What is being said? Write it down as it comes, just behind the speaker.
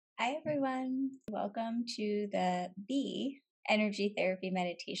Hi, everyone. Welcome to the B Energy Therapy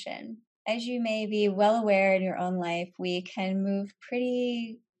Meditation. As you may be well aware in your own life, we can move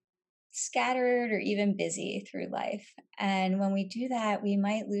pretty scattered or even busy through life. And when we do that, we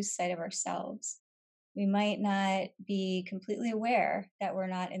might lose sight of ourselves. We might not be completely aware that we're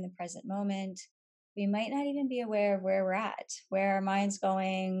not in the present moment. We might not even be aware of where we're at, where our mind's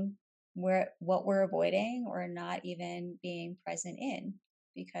going, where what we're avoiding or not even being present in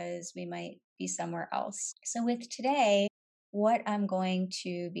because we might be somewhere else. So with today, what I'm going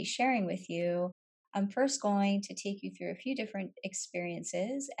to be sharing with you, I'm first going to take you through a few different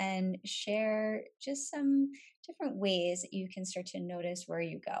experiences and share just some different ways that you can start to notice where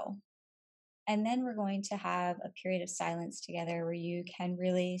you go. And then we're going to have a period of silence together where you can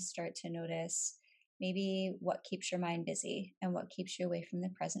really start to notice maybe what keeps your mind busy and what keeps you away from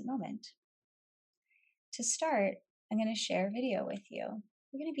the present moment. To start, I'm going to share a video with you.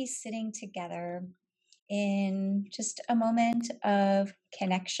 We're going to be sitting together in just a moment of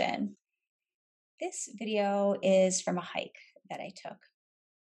connection. This video is from a hike that I took.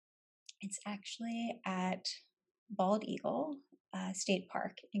 It's actually at Bald Eagle State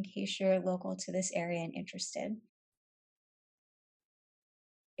Park, in case you're local to this area and interested.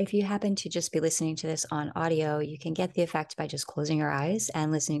 If you happen to just be listening to this on audio, you can get the effect by just closing your eyes and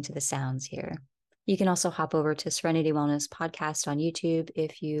listening to the sounds here. You can also hop over to Serenity Wellness Podcast on YouTube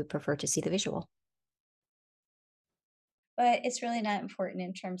if you prefer to see the visual. But it's really not important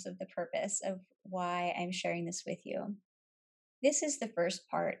in terms of the purpose of why I'm sharing this with you. This is the first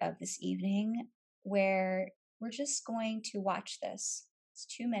part of this evening where we're just going to watch this. It's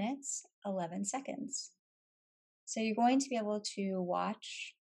 2 minutes, 11 seconds. So you're going to be able to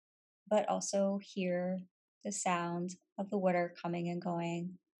watch, but also hear the sound of the water coming and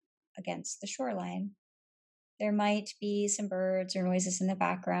going against the shoreline. There might be some birds or noises in the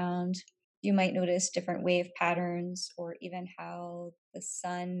background. You might notice different wave patterns or even how the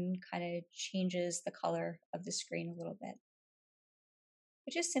sun kind of changes the color of the screen a little bit.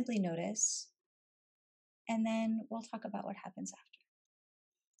 But just simply notice, and then we'll talk about what happens after.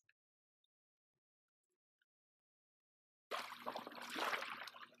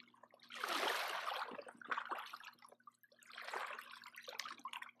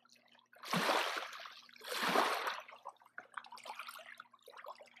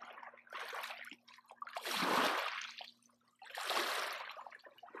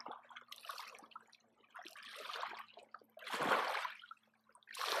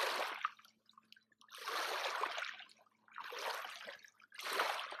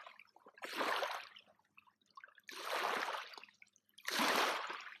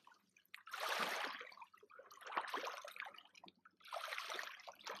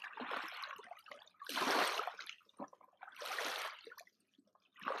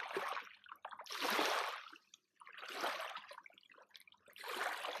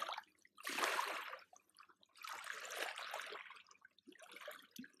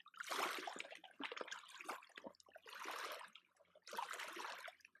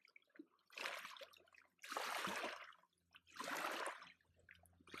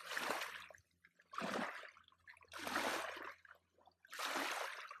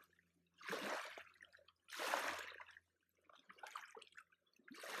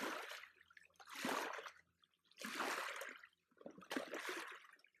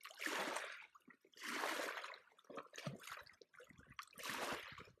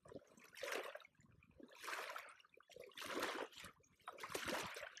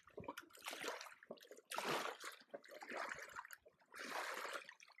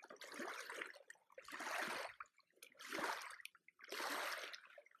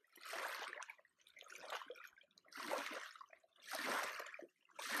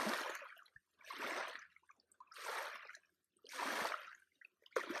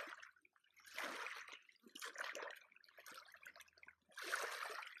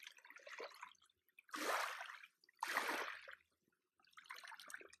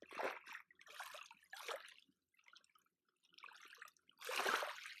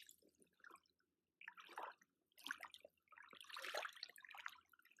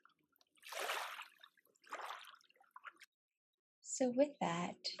 So, with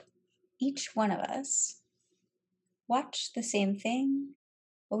that, each one of us watched the same thing,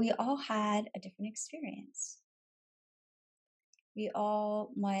 but we all had a different experience. We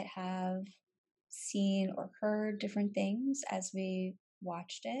all might have seen or heard different things as we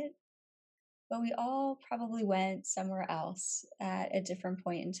watched it, but we all probably went somewhere else at a different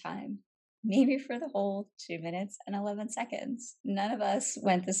point in time. Maybe for the whole 2 minutes and 11 seconds. None of us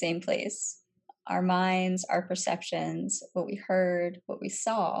went the same place. our minds, our perceptions, what we heard, what we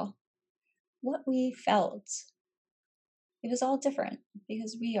saw, what we felt. It was all different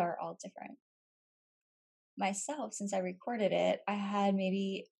because we are all different. Myself, since I recorded it, I had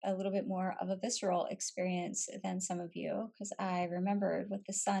maybe a little bit more of a visceral experience than some of you because I remembered what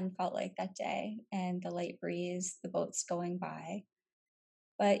the sun felt like that day and the light breeze, the boats going by.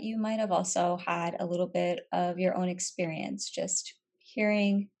 But you might have also had a little bit of your own experience, just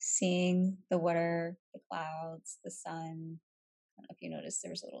hearing, seeing the water, the clouds, the sun. I don't know if you noticed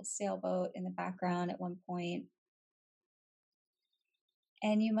there was a little sailboat in the background at one point.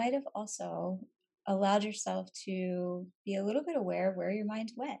 And you might have also allowed yourself to be a little bit aware of where your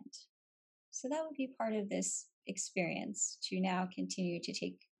mind went. So that would be part of this experience to now continue to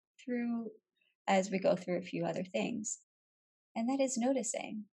take through as we go through a few other things. And that is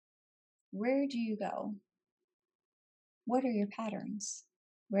noticing, where do you go? What are your patterns?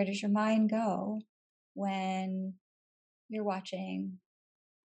 Where does your mind go when you're watching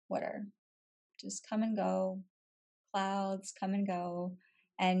water just come and go, clouds come and go?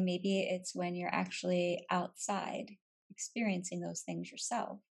 And maybe it's when you're actually outside experiencing those things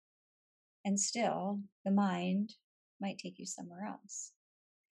yourself. And still, the mind might take you somewhere else.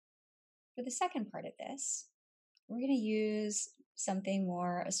 For the second part of this, we're going to use something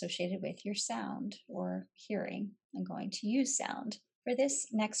more associated with your sound or hearing. I'm going to use sound. For this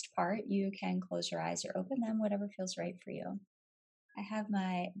next part, you can close your eyes or open them, whatever feels right for you. I have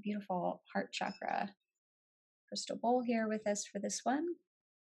my beautiful heart chakra crystal bowl here with us for this one.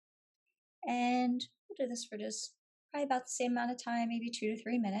 And we'll do this for just probably about the same amount of time, maybe 2 to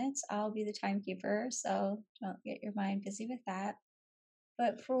 3 minutes. I'll be the timekeeper, so don't get your mind busy with that.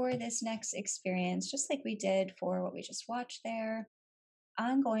 But for this next experience, just like we did for what we just watched there,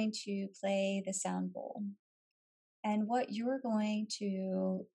 I'm going to play the sound bowl. And what you're going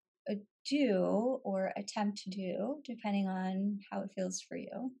to do or attempt to do, depending on how it feels for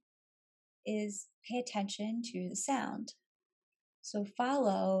you, is pay attention to the sound. So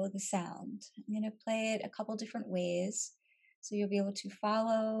follow the sound. I'm going to play it a couple different ways. So you'll be able to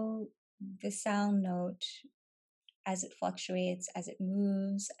follow the sound note as it fluctuates, as it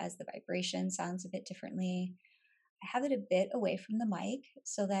moves, as the vibration sounds a bit differently. I have it a bit away from the mic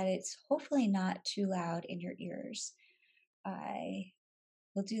so that it's hopefully not too loud in your ears. I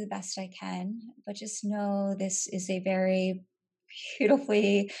will do the best I can, but just know this is a very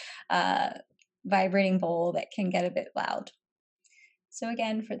beautifully vibrating bowl that can get a bit loud. So,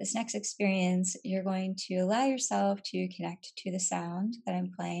 again, for this next experience, you're going to allow yourself to connect to the sound that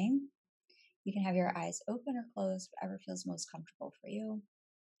I'm playing. You can have your eyes open or closed, whatever feels most comfortable for you.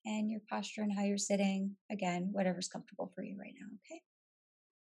 And your posture and how you're sitting, again, whatever's comfortable for you right now, okay?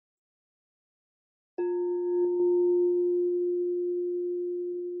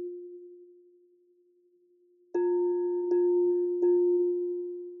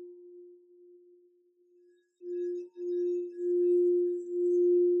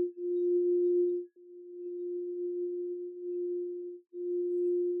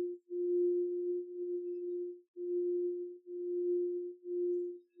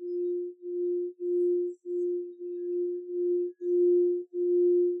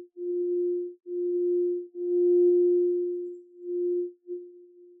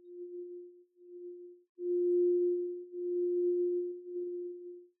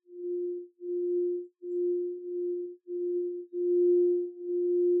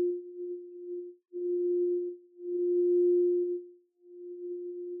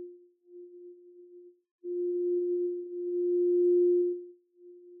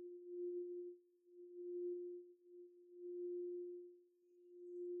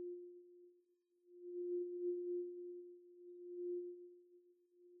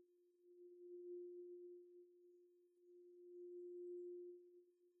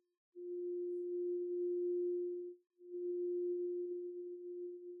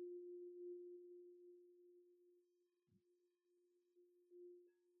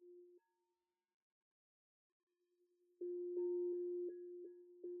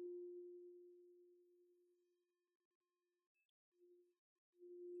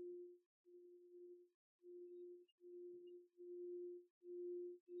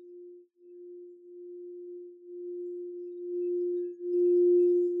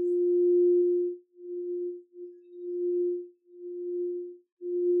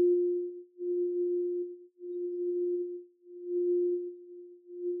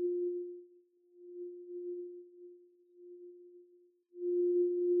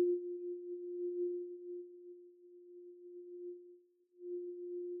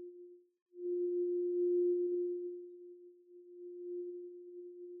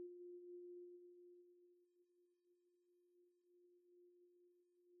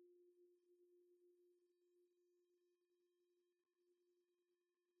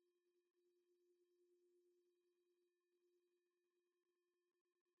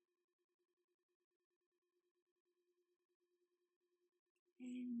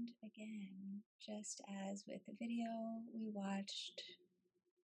 And again, just as with the video we watched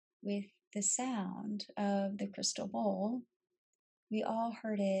with the sound of the crystal bowl, we all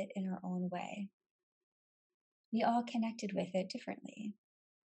heard it in our own way. We all connected with it differently.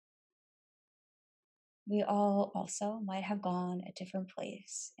 We all also might have gone a different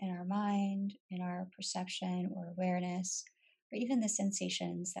place in our mind, in our perception or awareness, or even the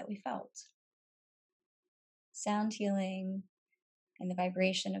sensations that we felt. Sound healing and the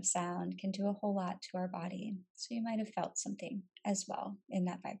vibration of sound can do a whole lot to our body. So you might have felt something as well in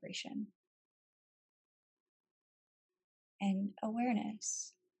that vibration. And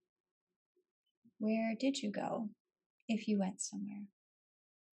awareness. Where did you go if you went somewhere?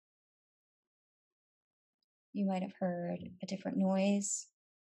 You might have heard a different noise.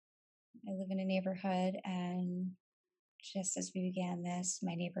 I live in a neighborhood, and just as we began this,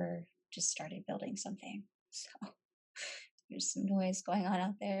 my neighbor just started building something. So there's some noise going on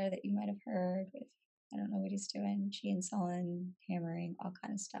out there that you might have heard with, I don't know what he's doing, chainsawing, hammering, all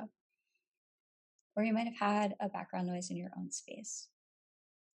kind of stuff. Or you might have had a background noise in your own space.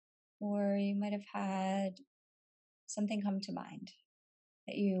 Or you might have had something come to mind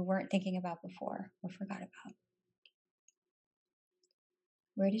that you weren't thinking about before or forgot about.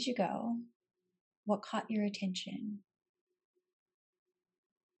 Where did you go? What caught your attention?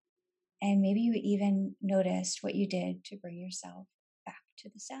 And maybe you even noticed what you did to bring yourself back to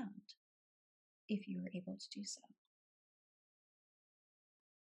the sound, if you were able to do so.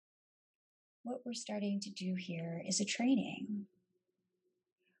 What we're starting to do here is a training.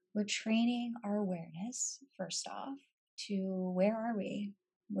 We're training our awareness, first off, to where are we?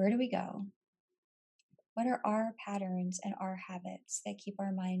 Where do we go? What are our patterns and our habits that keep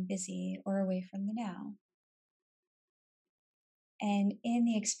our mind busy or away from the now? And in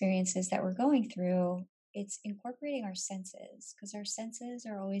the experiences that we're going through, it's incorporating our senses, because our senses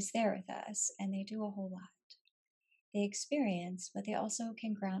are always there with us and they do a whole lot. They experience, but they also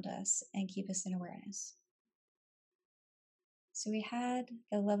can ground us and keep us in awareness. So we had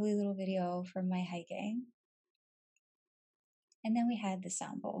the lovely little video from my hiking, and then we had the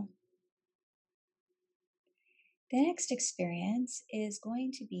sound bowl. The next experience is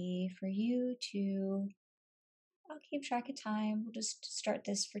going to be for you to, I'll keep track of time. We'll just start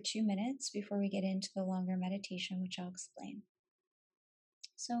this for 2 minutes before we get into the longer meditation, which I'll explain.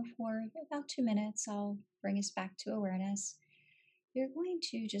 So for about 2 minutes, I'll bring us back to awareness. You're going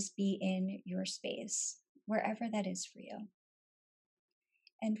to just be in your space, wherever that is for you.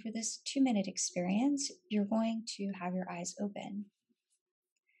 And for this 2-minute experience, you're going to have your eyes open.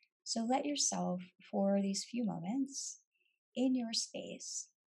 So let yourself, for these few moments, in your space,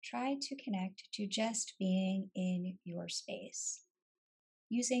 try to connect to just being in your space,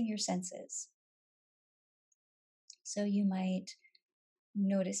 using your senses. So you might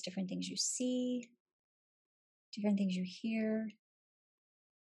notice different things you see, different things you hear,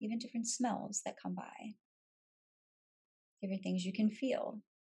 even different smells that come by, different things you can feel,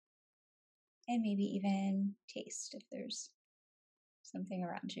 and maybe even taste if there's something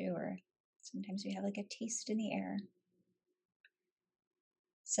around you, or sometimes we have like a taste in the air.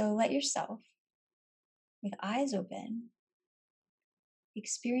 So let yourself, with eyes open,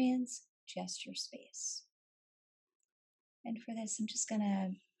 experience just your space. And for this, I'm just going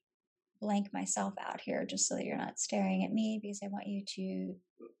to blank myself out here just so that you're not staring at me, because I want you to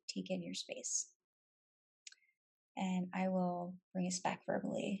take in your space. And I will bring us back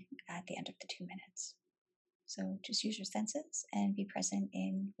verbally at the end of the 2 minutes. So just use your senses and be present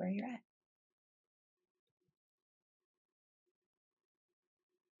in where you're at.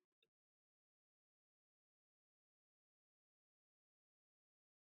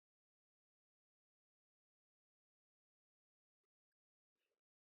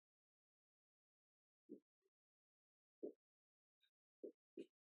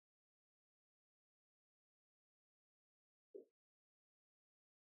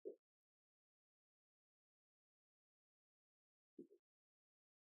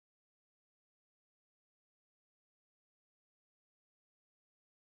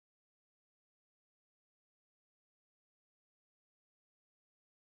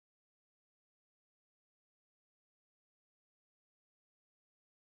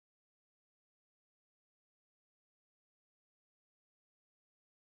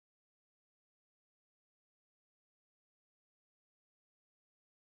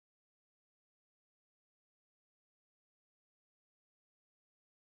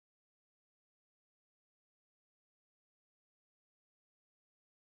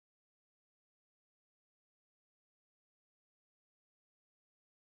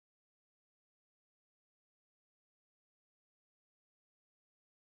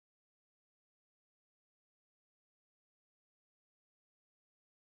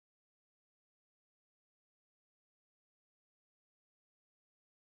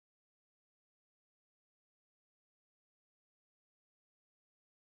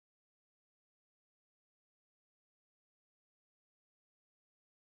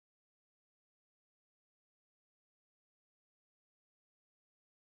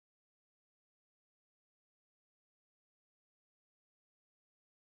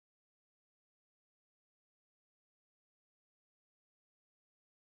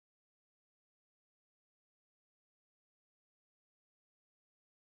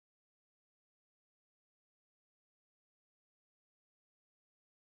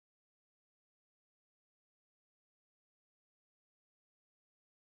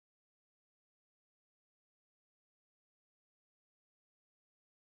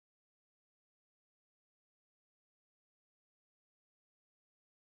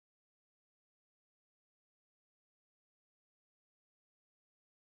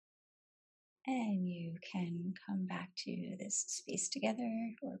 And you can come back to this space together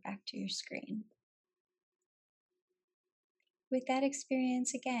or back to your screen. With that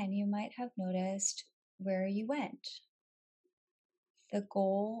experience, again, you might have noticed where you went. The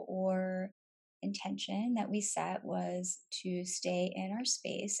goal or intention that we set was to stay in our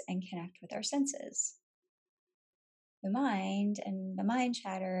space and connect with our senses. The mind and the mind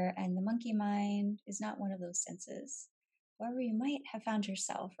chatter and the monkey mind is not one of those senses. However, you might have found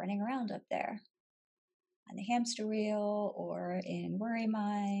yourself running around up there on the hamster wheel or in worry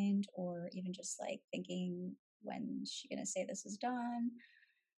mind, or even just like thinking, when's she going to say this is done?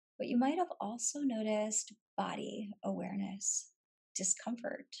 But you might have also noticed body awareness,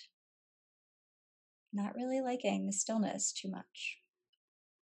 discomfort, not really liking the stillness too much.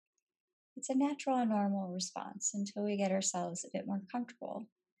 It's a natural and normal response until we get ourselves a bit more comfortable.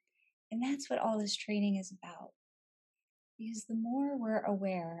 And that's what all this training is about. Because the more we're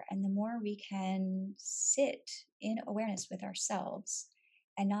aware and the more we can sit in awareness with ourselves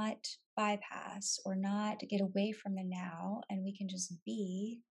and not bypass or not get away from the now, and we can just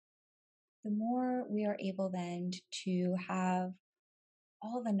be, the more we are able then to have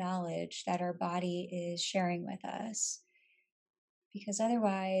all the knowledge that our body is sharing with us. Because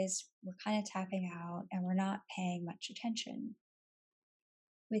otherwise, we're kind of tapping out and we're not paying much attention.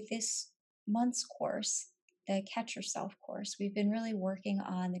 With this month's course, the Catch Yourself course, we've been really working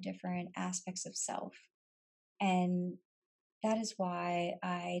on the different aspects of self. And that is why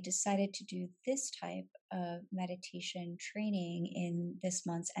I decided to do this type of meditation training in this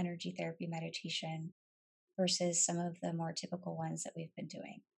month's energy therapy meditation versus some of the more typical ones that we've been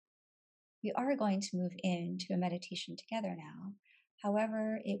doing. We are going to move into a meditation together now.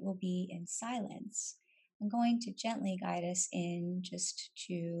 However, it will be in silence. I'm going to gently guide us in just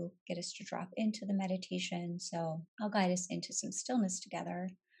to get us to drop into the meditation. So I'll guide us into some stillness together.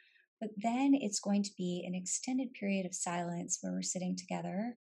 But then it's going to be an extended period of silence where we're sitting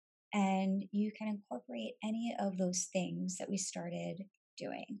together, and you can incorporate any of those things that we started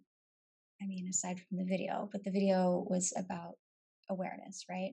doing. I mean, aside from the video, but the video was about awareness,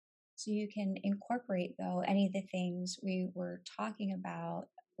 right? So you can incorporate, though, any of the things we were talking about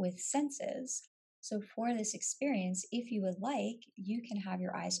with senses. So for this experience, if you would like, you can have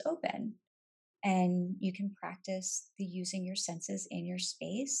your eyes open and you can practice the using your senses in your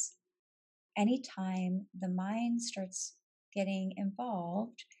space. Anytime the mind starts getting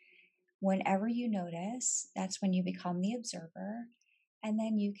involved, whenever you notice, that's when you become the observer. And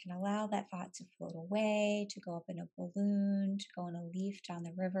then you can allow that thought to float away, to go up in a balloon, to go in a leaf down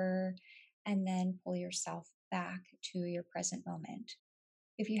the river, and then pull yourself back to your present moment.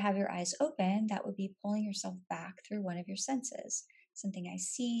 If you have your eyes open, that would be pulling yourself back through one of your senses. Something I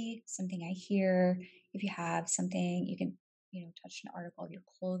see, something I hear. If you have something, you can, touch an article of your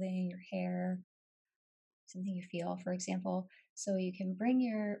clothing, your hair, something you feel, for example. So you can bring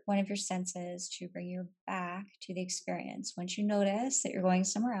your one of your senses to bring you back to the experience. Once you notice that you're going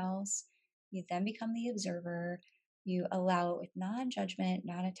somewhere else, you then become the observer. You allow it with non-judgment,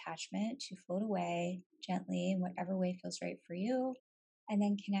 non-attachment to float away gently in whatever way feels right for you, and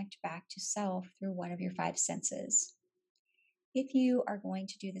then connect back to self through one of your five senses. If you are going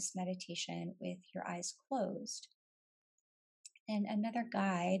to do this meditation with your eyes closed, and another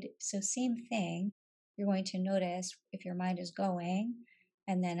guide, so same thing, you're going to notice if your mind is going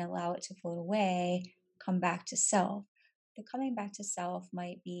and then allow it to float away, come back to self. The coming back to self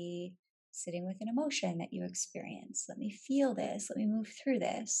might be sitting with an emotion that you experience. Let me feel this, let me move through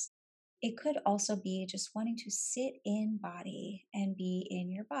this. It could also be just wanting to sit in body and be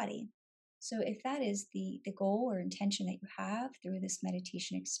in your body. So, if that is the goal or intention that you have through this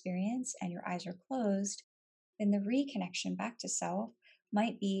meditation experience and your eyes are closed, then the reconnection back to self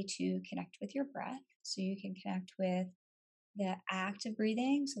might be to connect with your breath. So you can connect with the act of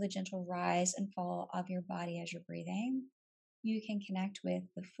breathing, so the gentle rise and fall of your body as you're breathing. You can connect with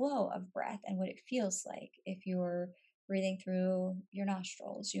the flow of breath and what it feels like. If you're breathing through your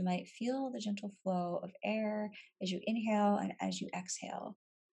nostrils, you might feel the gentle flow of air as you inhale and as you exhale.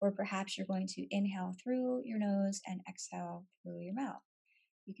 Or perhaps you're going to inhale through your nose and exhale through your mouth.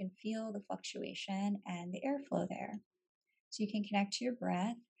 You can feel the fluctuation and the airflow there. So you can connect to your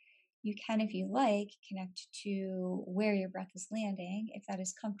breath. You can, if you like, connect to where your breath is landing if that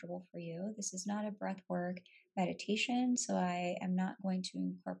is comfortable for you. This is not a breath work meditation, so I am not going to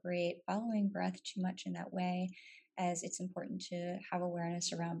incorporate following breath too much in that way, as it's important to have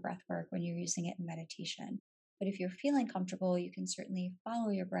awareness around breath work when you're using it in meditation. But if you're feeling comfortable, you can certainly follow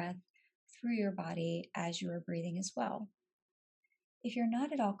your breath through your body as you are breathing as well. If you're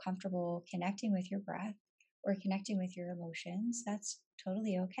not at all comfortable connecting with your breath or connecting with your emotions, that's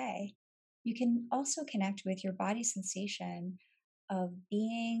totally okay. You can also connect with your body sensation of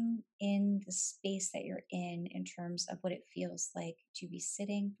being in the space that you're in terms of what it feels like to be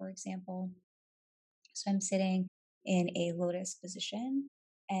sitting, for example. So I'm sitting in a lotus position,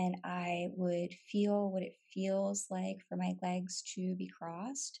 and I would feel what it feels like for my legs to be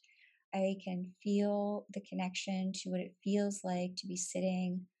crossed. I can feel the connection to what it feels like to be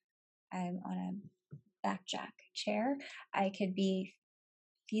sitting on a back jack chair. I could be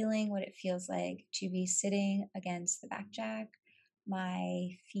feeling what it feels like to be sitting against the back jack. My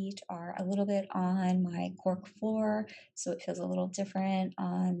feet are a little bit on my cork floor, so it feels a little different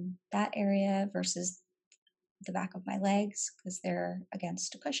on that area versus the back of my legs because they're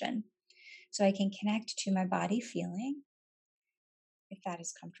against a cushion. So I can connect to my body feeling if that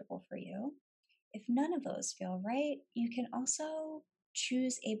is comfortable for you. If none of those feel right, you can also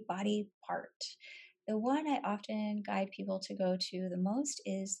choose a body part. The one I often guide people to go to the most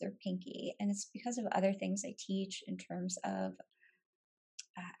is their pinky, and it's because of other things I teach in terms of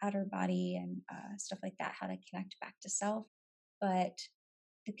outer body and stuff like that, how to connect back to self. But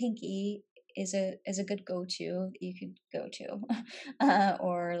the pinky is a good go to you could go to,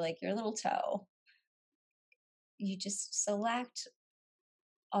 or like your little toe. You just select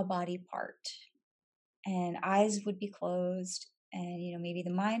a body part, and eyes would be closed, and maybe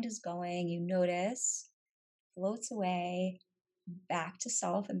the mind is going. You notice, floats away back to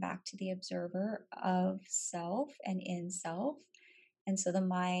self and back to the observer of self and in self. And so the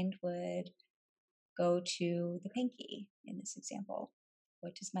mind would go to the pinky in this example.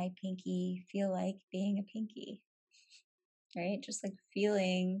 What does my pinky feel like being a pinky? Right? Just like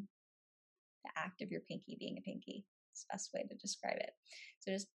feeling the act of your pinky being a pinky. It's the best way to describe it.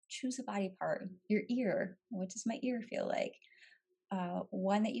 So just choose a body part. Your ear. What does my ear feel like?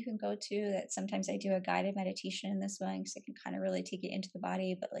 One that you can go to that sometimes I do a guided meditation in this one because I can kind of really take it into the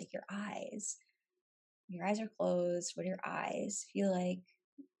body, but like your eyes. Your eyes are closed. What do your eyes feel like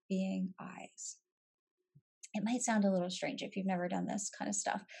being eyes? It might sound a little strange if you've never done this kind of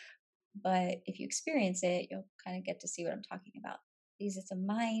stuff, but if you experience it, you'll kind of get to see what I'm talking about. Because it's a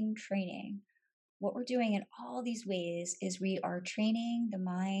mind training. What we're doing in all these ways is we are training the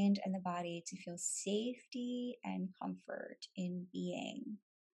mind and the body to feel safety and comfort in being.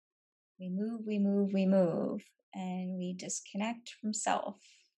 We move, we move, we move, and we disconnect from self,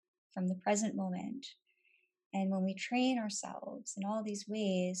 from the present moment. And when we train ourselves in all these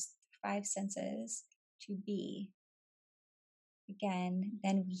ways, the five senses, to be, again,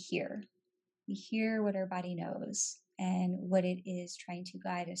 then we hear. We hear what our body knows and what it is trying to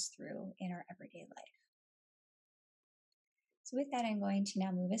guide us through in our everyday life. So, with that, I'm going to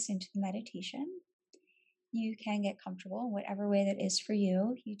now move us into the meditation. You can get comfortable in whatever way that is for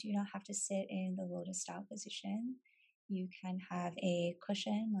you. You do not have to sit in the lotus style position. You can have a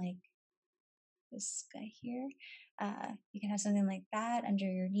cushion like this guy here. You can have something like that under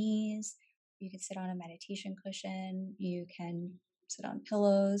your knees. You can sit on a meditation cushion. You can sit on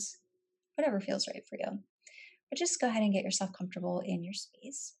pillows, whatever feels right for you. But just go ahead and get yourself comfortable in your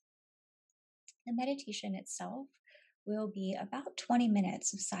space. The meditation itself will be about 20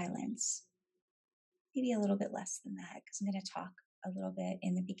 minutes of silence, maybe a little bit less than that, because I'm going to talk a little bit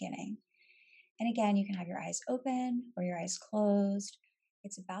in the beginning. And again, you can have your eyes open or your eyes closed.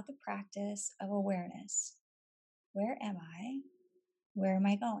 It's about the practice of awareness. Where am I? Where am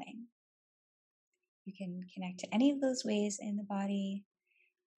I going? You can connect to any of those ways in the body.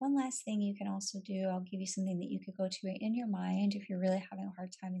 One last thing you can also do, I'll give you something that you could go to in your mind if you're really having a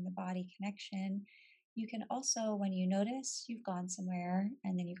hard time in the body connection. You can also, when you notice you've gone somewhere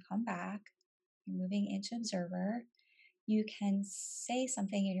and then you come back, you're moving into observer, you can say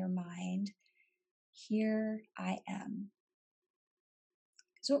something in your mind, here I am.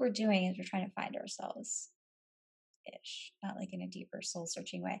 Because what we're doing is we're trying to find ourselves ish, not like in a deeper soul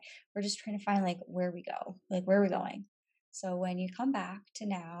searching way. We're just trying to find like where we go, like where are we going? So when you come back to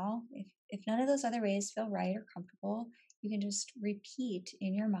now, if none of those other ways feel right or comfortable, you can just repeat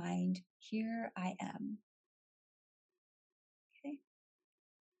in your mind, here I am. Okay.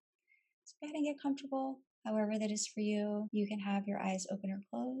 So go ahead and get comfortable, however that is for you. You can have your eyes open or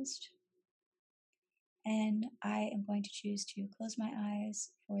closed. And I am going to choose to close my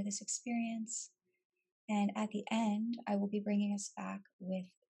eyes for this experience. And at the end, I will be bringing us back with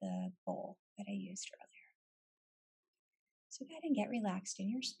the bowl that I used earlier. So go ahead and get relaxed in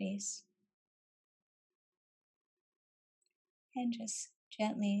your space and just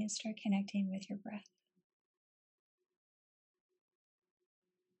gently start connecting with your breath.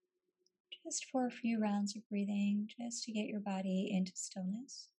 Just for a few rounds of breathing, just to get your body into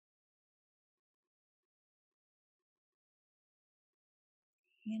stillness.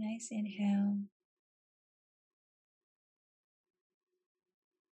 Take a nice inhale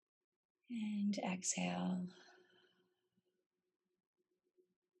and exhale.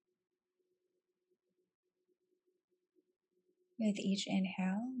 With each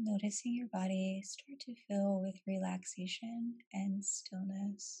inhale, noticing your body start to fill with relaxation and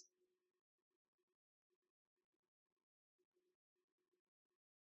stillness.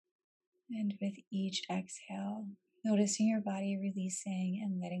 And with each exhale, noticing your body releasing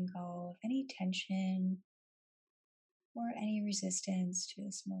and letting go of any tension or any resistance to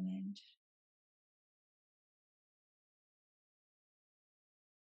this moment.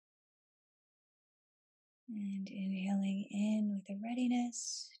 And inhaling in with a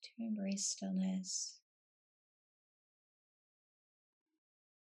readiness to embrace stillness.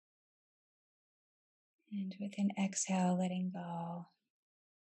 And with an exhale, letting go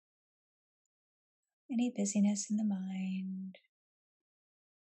any busyness in the mind,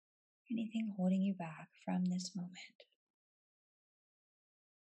 anything holding you back from this moment.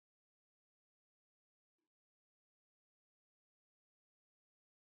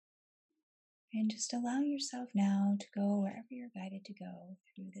 And just allow yourself now to go wherever you're guided to go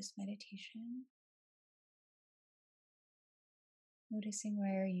through this meditation. Noticing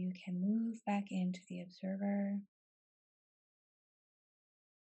where you can move back into the observer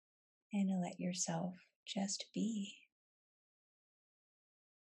and let yourself just be.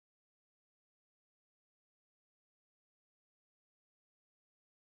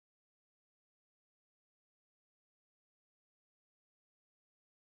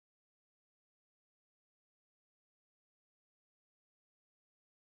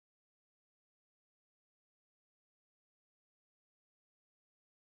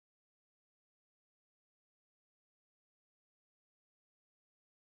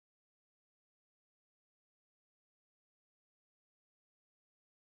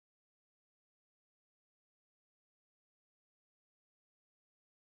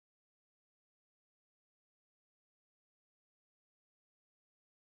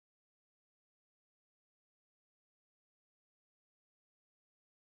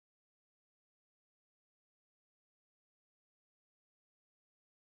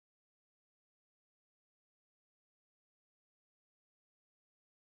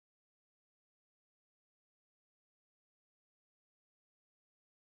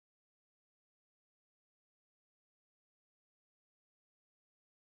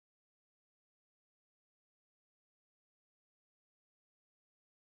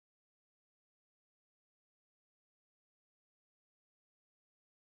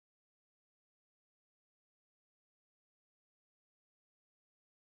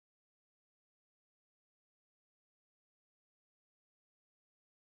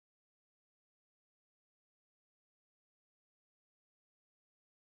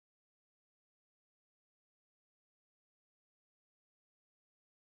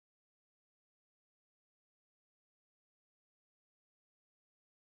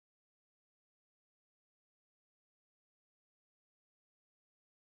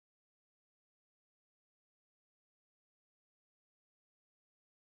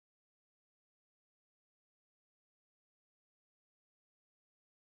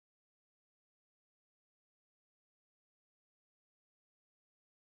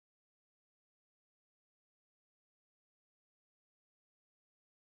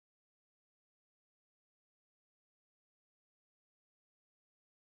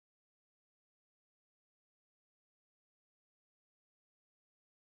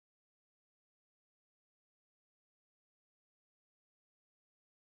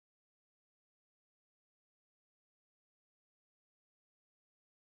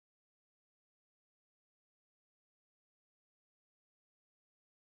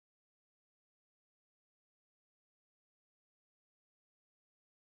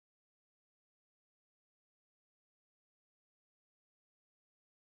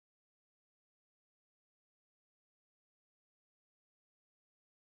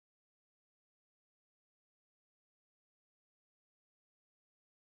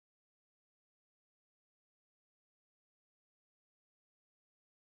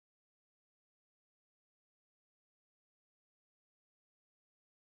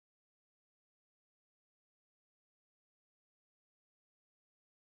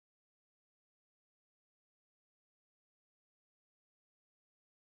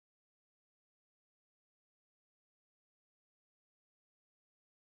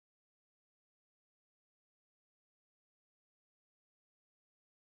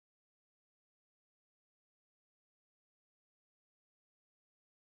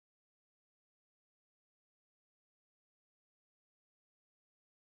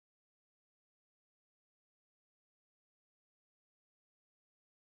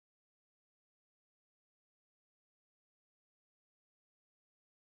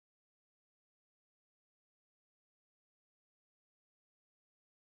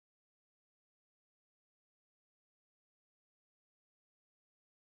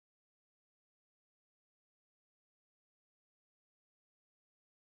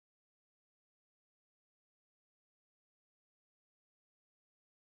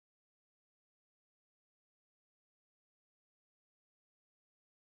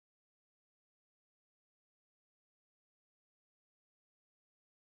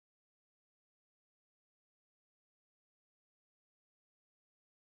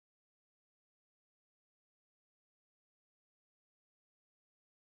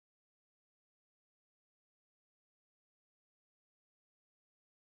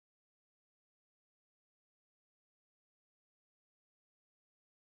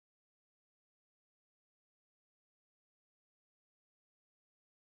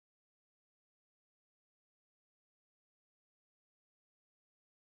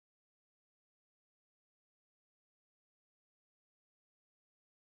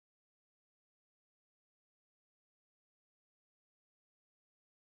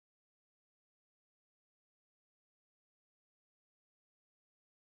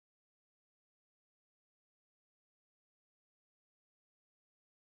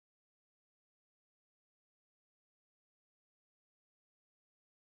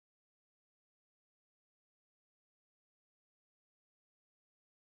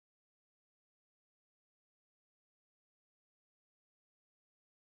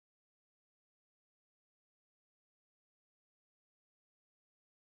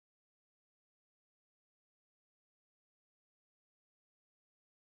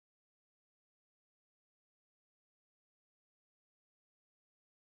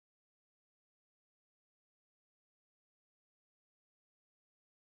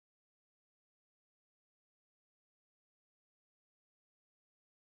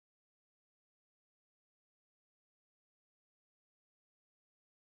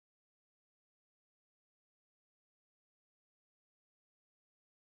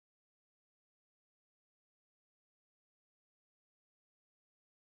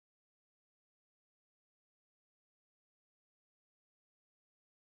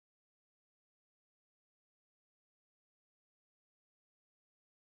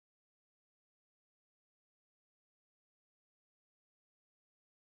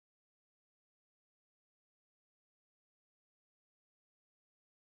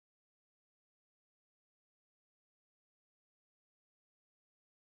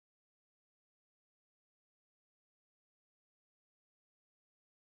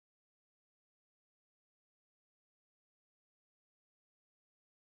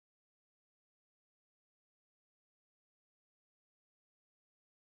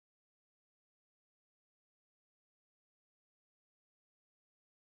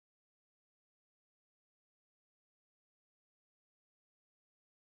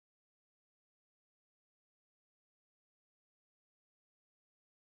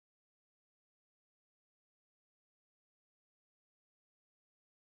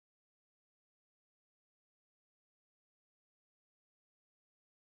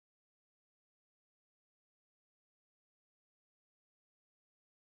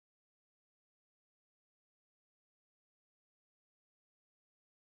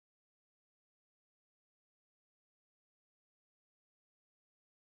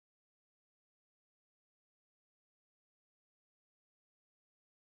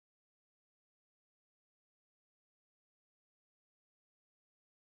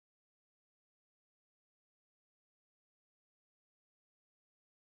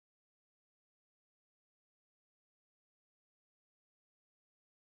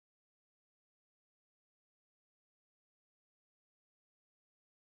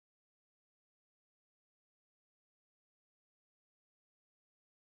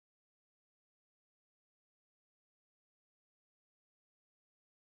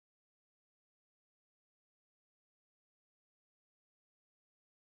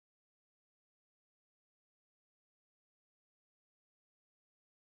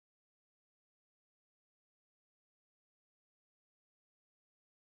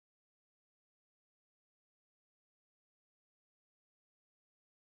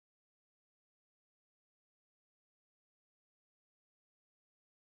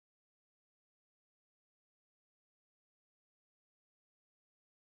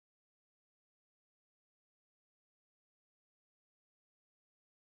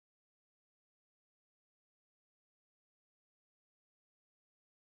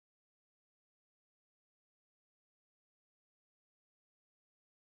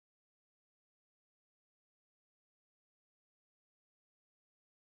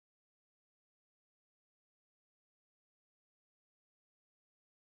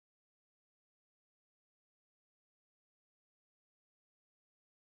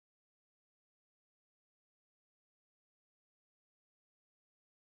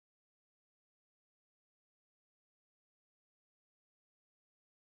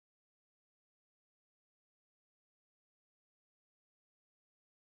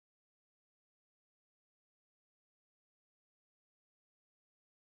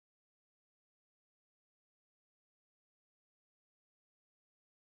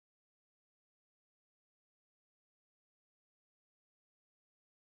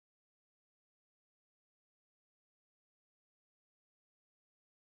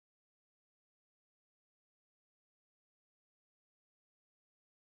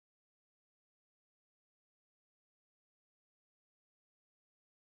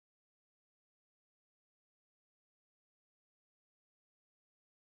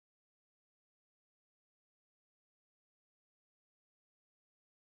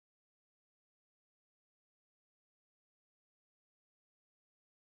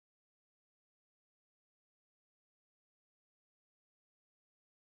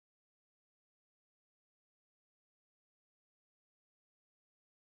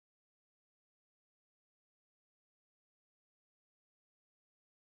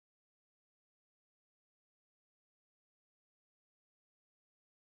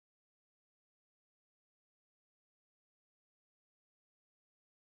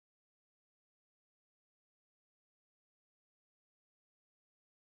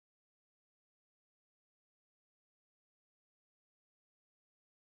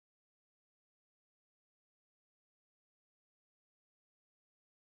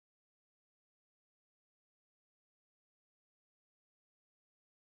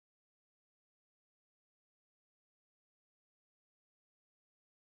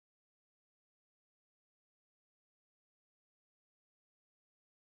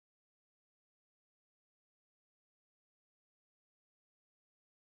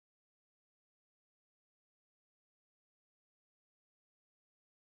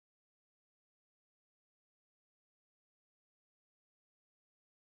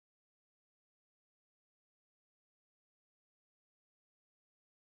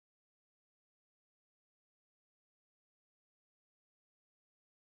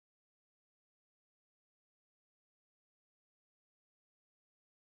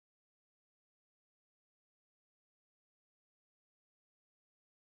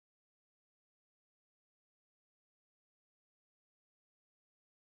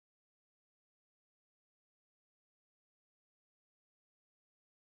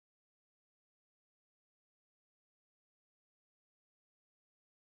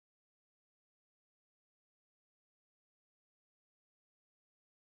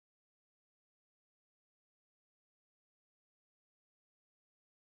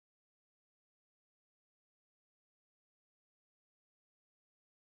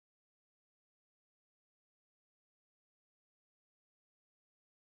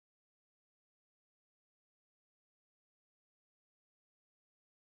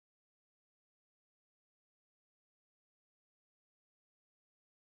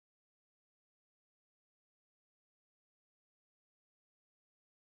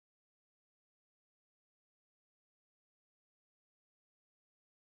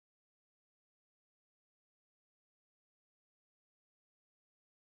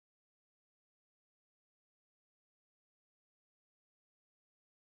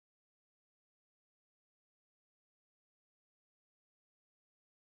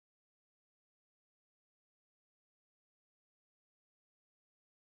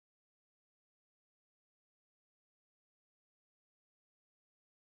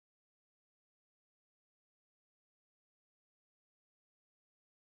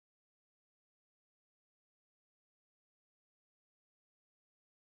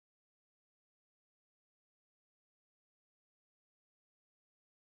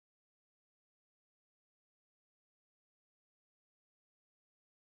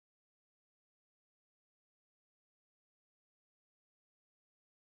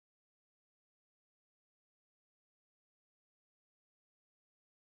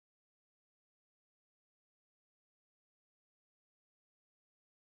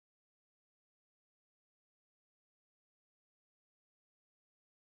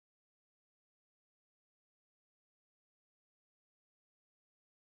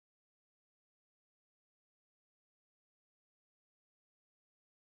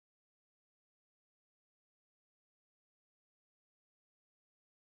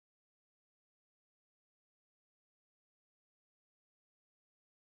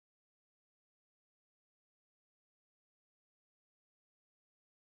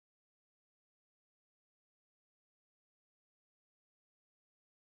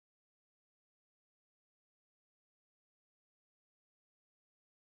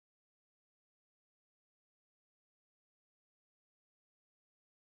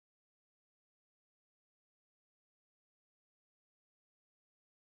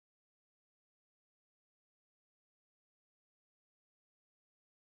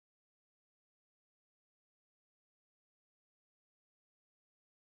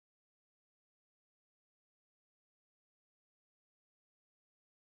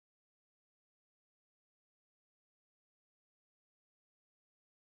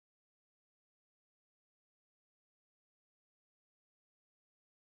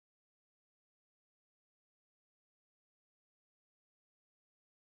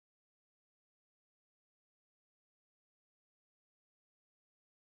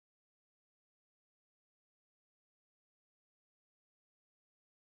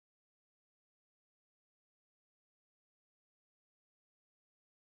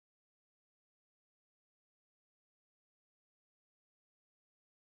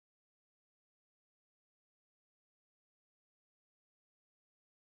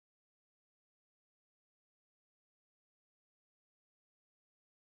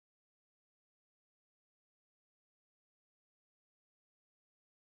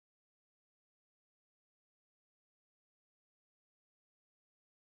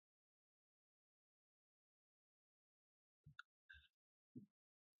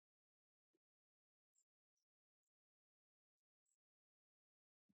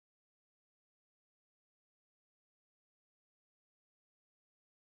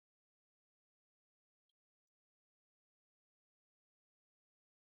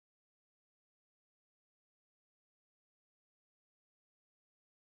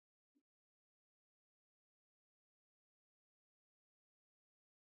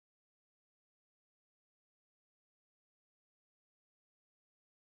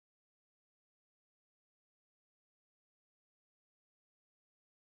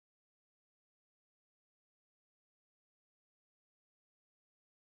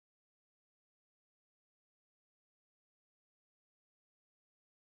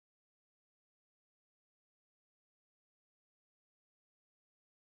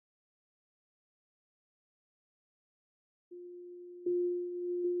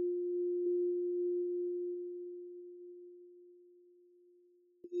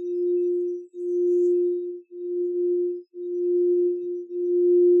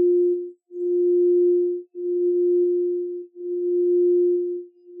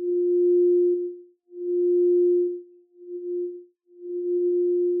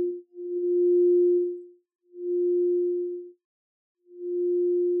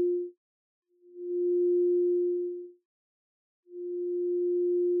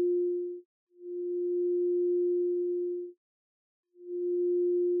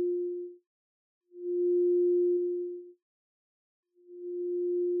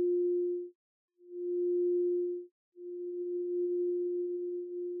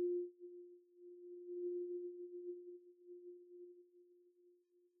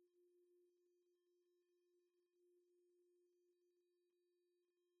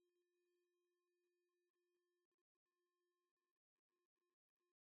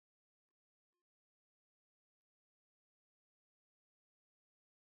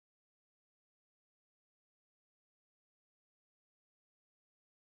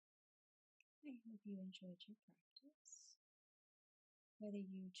 I hope you enjoyed your practice, whether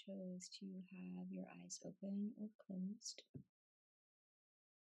you chose to have your eyes open or closed.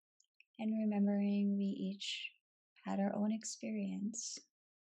 And remembering we each had our own experience.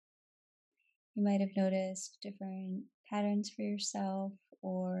 You might have noticed different patterns for yourself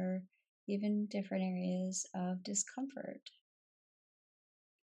or even different areas of discomfort.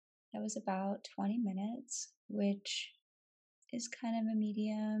 That was about 20 minutes, which is kind of a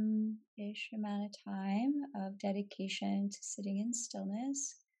medium ish amount of time of dedication to sitting in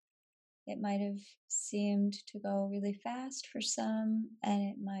stillness. It might have seemed to go really fast for some, and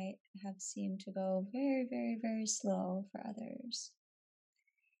it might have seemed to go very, very, very slow for others.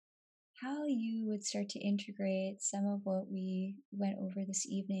 How you would start to integrate some of what we went over this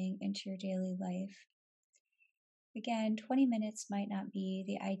evening into your daily life. Again, 20 minutes might not be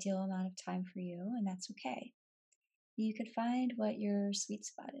the ideal amount of time for you, and that's okay. You could find what your sweet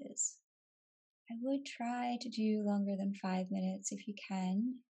spot is. I would try to do longer than 5 minutes if you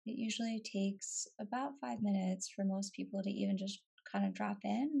can. It usually takes about 5 minutes for most people to even just kind of drop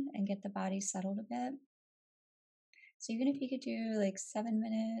in and get the body settled a bit. So even if you could do like 7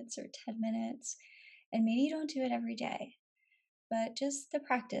 minutes or 10 minutes, and maybe you don't do it every day, but just the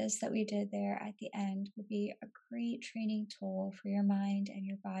practice that we did there at the end would be a great training tool for your mind and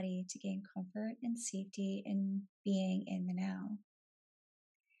your body to gain comfort and safety in being in the now.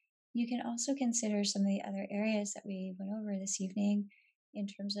 You can also consider some of the other areas that we went over this evening in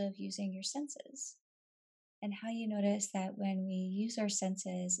terms of using your senses and how you notice that when we use our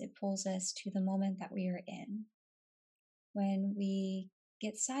senses, it pulls us to the moment that we are in. When we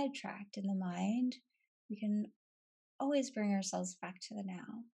get sidetracked in the mind, we can always bring ourselves back to the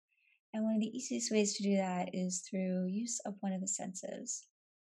now. And one of the easiest ways to do that is through use of one of the senses.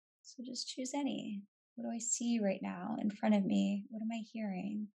 So just choose any. What do I see right now in front of me? What am I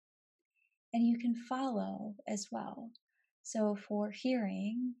hearing? And you can follow as well. So for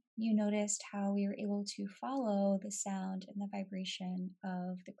hearing, you noticed how we were able to follow the sound and the vibration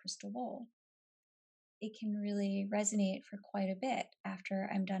of the crystal bowl. It can really resonate for quite a bit after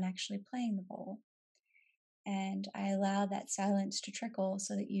I'm done actually playing the bowl. And I allowed that silence to trickle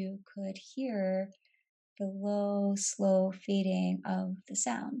so that you could hear the low, slow fading of the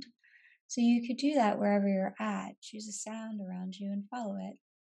sound. So you could do that wherever you're at. Choose a sound around you and follow it.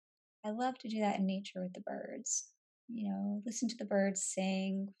 I love to do that in nature with the birds. Listen to the birds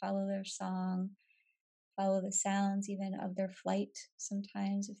sing, follow their song, follow the sounds even of their flight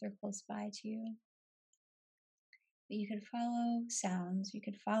sometimes if they're close by to you. But you could follow sounds, you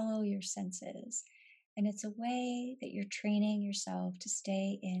could follow your senses. And it's a way that you're training yourself to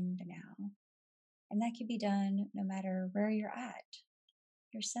stay in the now. And that can be done no matter where you're at.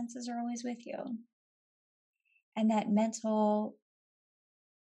 Your senses are always with you. And that mental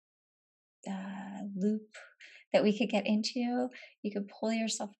loop that we could get into, you could pull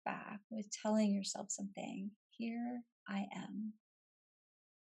yourself back with telling yourself something. Here I am.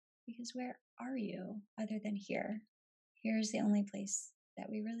 Because where are you other than here? Here is the only place that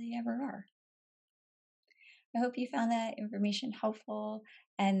we really ever are. I hope you found that information helpful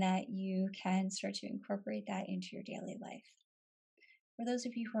and that you can start to incorporate that into your daily life. For those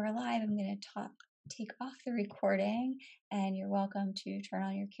of you who are live, I'm going to take off the recording, and you're welcome to turn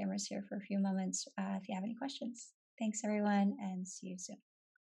on your cameras here for a few moments if you have any questions. Thanks, everyone, and see you soon.